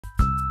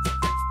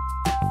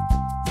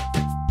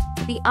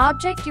The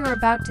object you're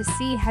about to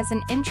see has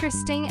an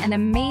interesting and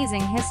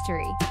amazing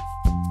history.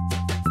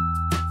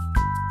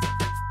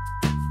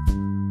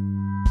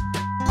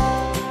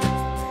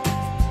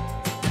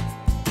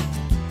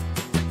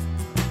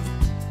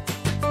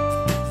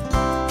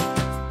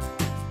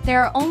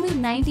 There are only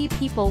 90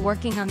 people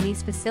working on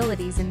these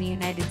facilities in the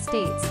United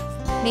States,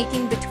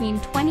 making between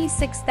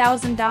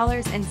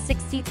 $26,000 and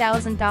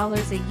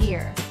 $60,000 a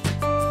year.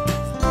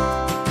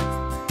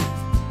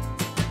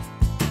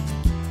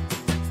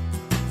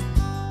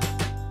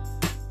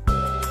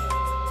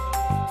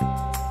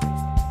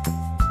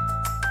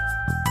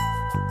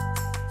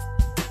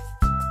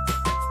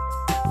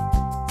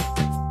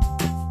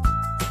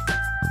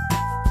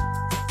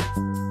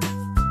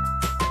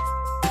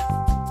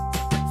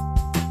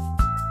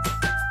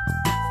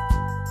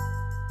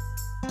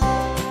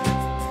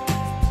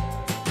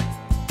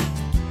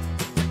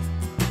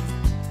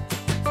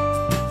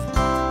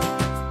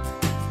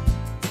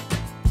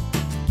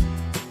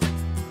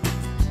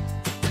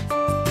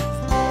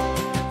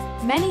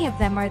 Many of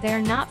them are there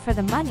not for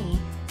the money,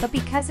 but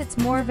because it's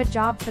more of a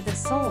job for the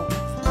soul.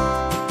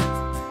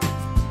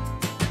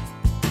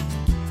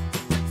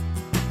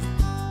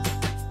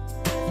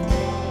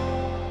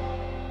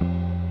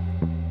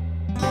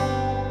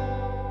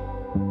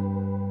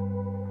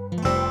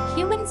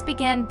 Humans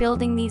began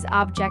building these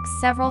objects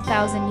several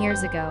thousand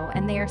years ago,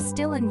 and they are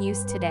still in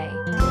use today.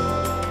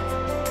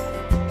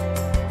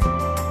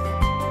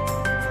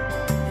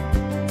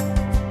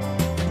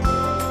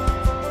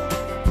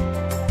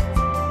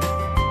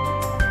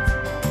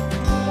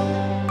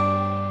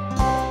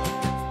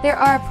 There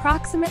are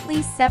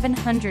approximately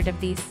 700 of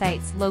these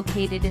sites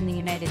located in the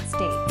United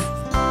States.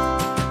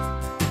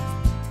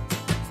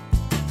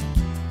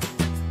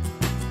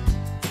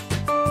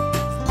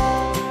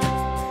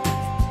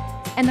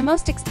 And the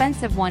most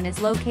expensive one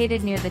is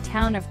located near the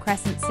town of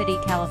Crescent City,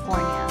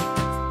 California.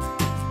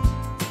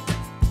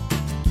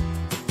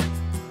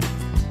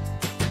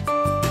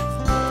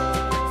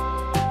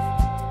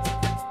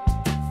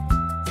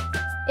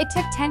 It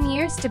took 10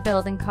 years to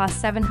build and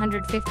cost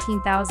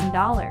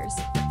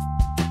 $715,000.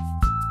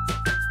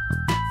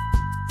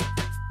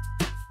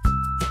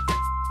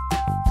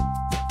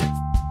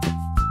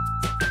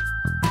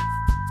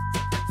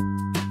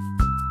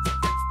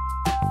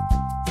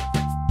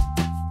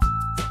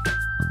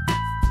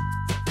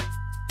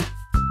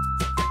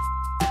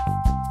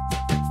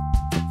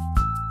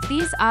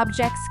 These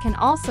objects can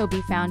also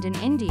be found in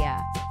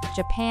India,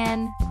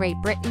 Japan, Great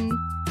Britain,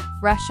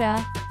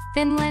 Russia,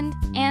 Finland,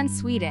 and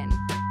Sweden.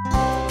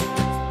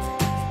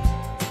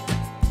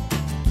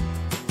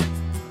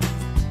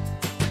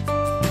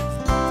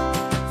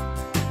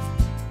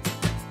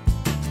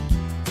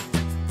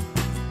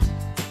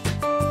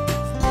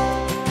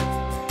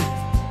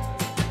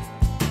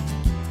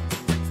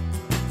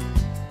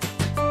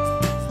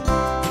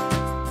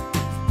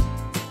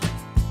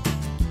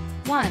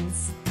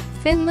 Once,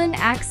 Finland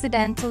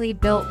accidentally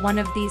built one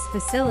of these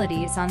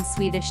facilities on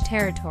Swedish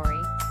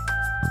territory.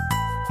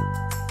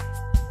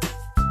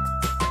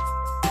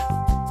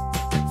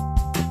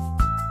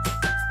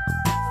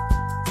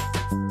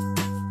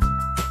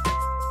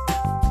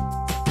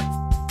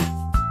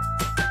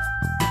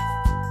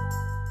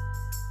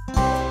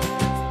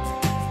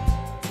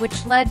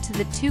 Which led to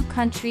the two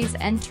countries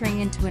entering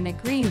into an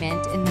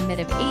agreement in the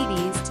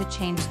mid-80s to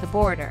change the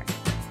border.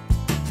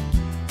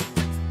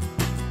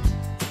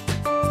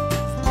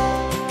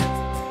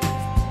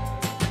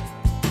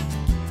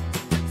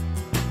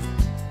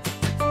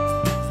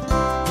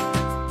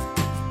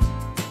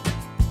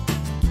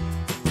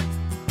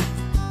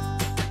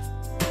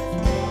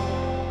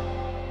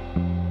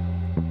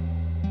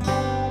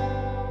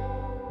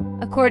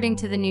 According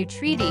to the new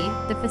treaty,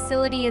 the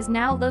facility is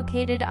now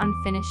located on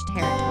Finnish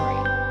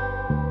territory.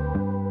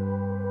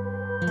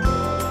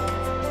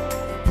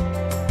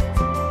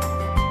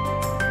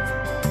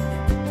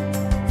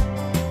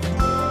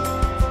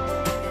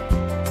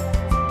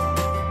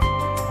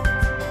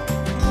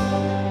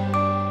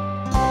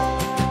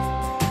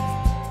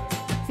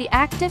 The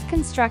active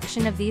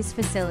construction of these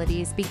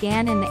facilities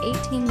began in the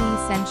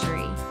 18th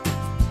century.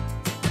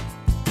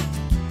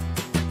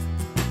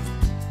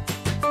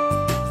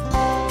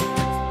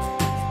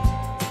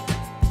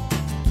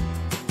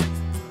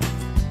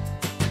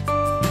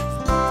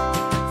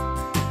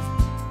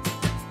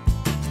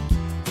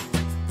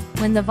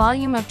 When the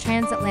volume of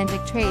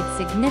transatlantic trade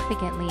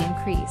significantly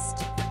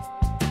increased.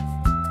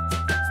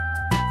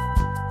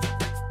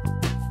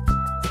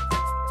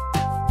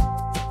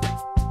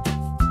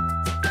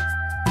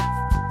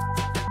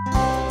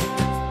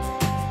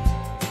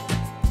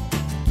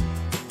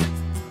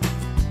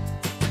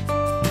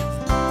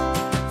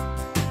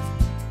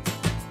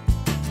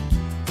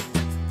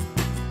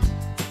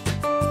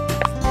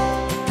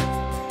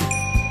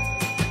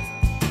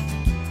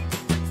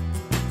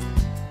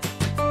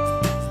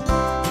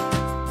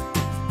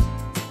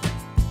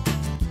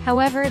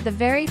 However, the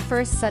very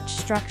first such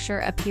structure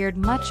appeared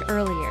much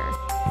earlier.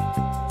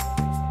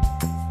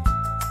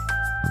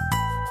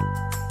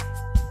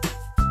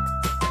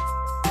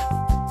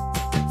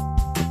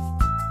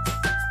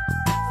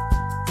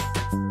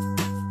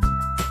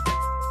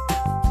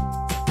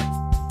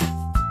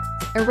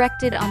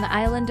 erected on the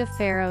island of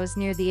Pharos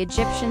near the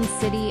Egyptian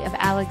city of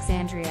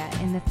Alexandria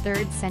in the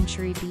 3rd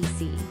century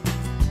BC.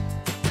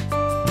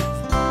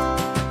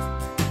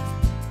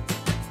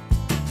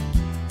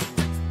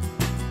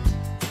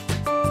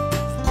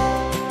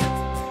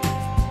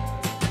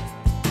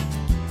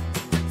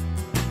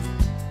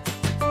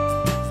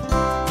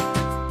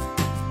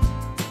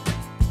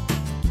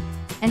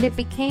 And it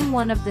became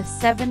one of the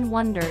 7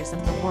 wonders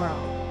of the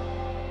world.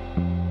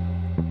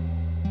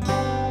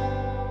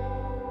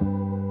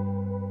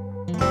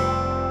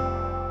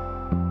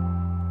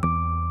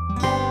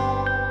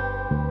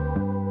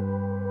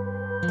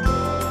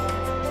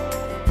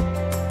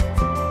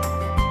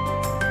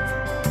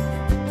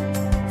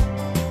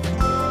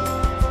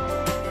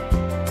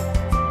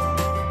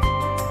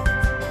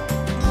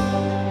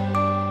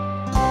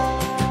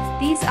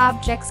 These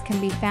objects can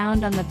be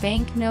found on the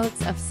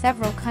banknotes of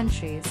several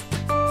countries.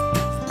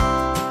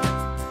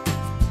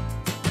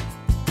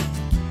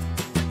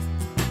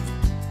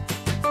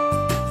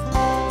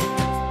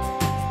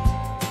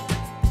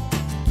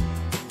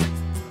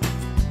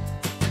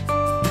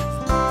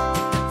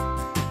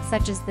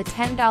 Such as the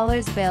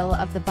 $10 bill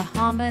of the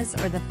Bahamas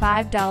or the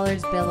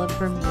 $5 bill of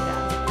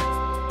Bermuda.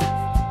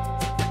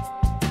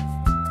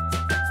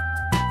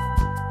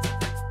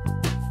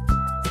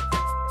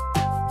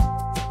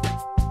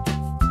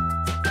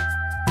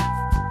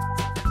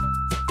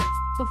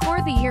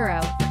 Before the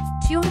euro,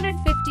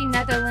 250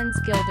 Netherlands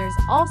guilders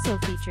also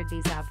featured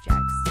these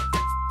objects.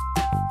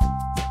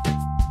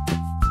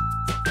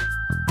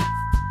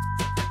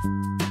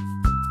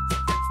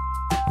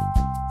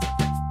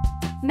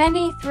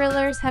 Many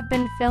thrillers have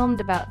been filmed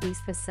about these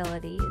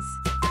facilities.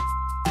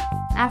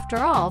 After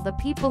all, the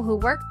people who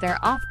worked there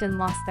often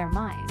lost their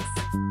minds.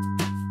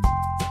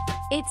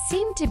 It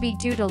seemed to be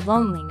due to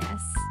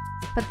loneliness,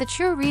 but the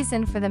true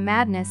reason for the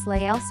madness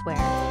lay elsewhere.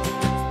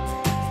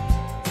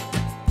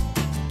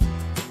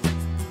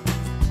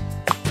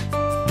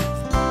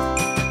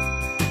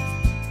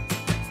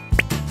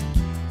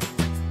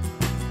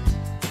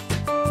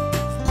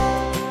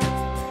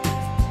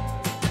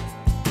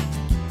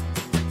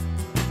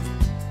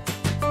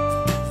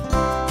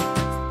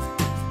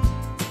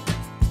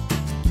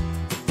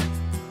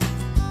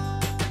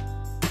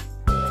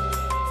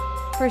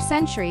 For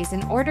centuries,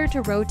 in order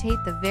to rotate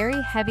the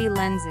very heavy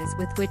lenses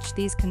with which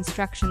these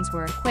constructions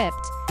were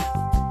equipped,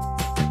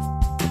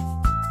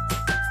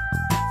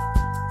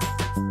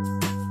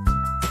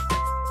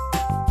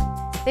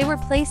 they were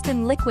placed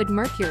in liquid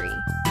mercury.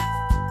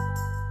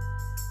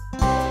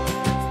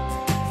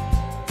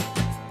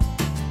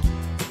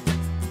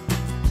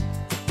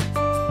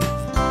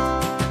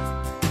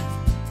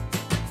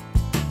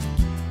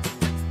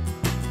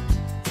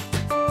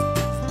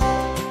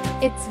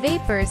 Its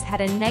vapors had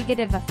a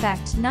negative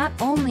effect not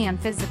only on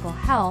physical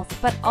health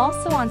but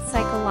also on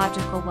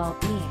psychological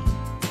well-being.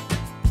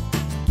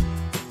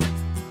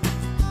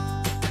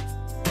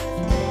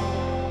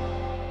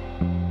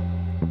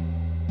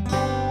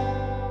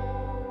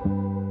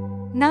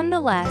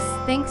 Nonetheless,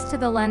 thanks to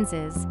the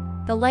lenses,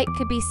 the light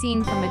could be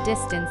seen from a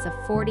distance of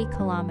 40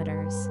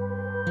 kilometers.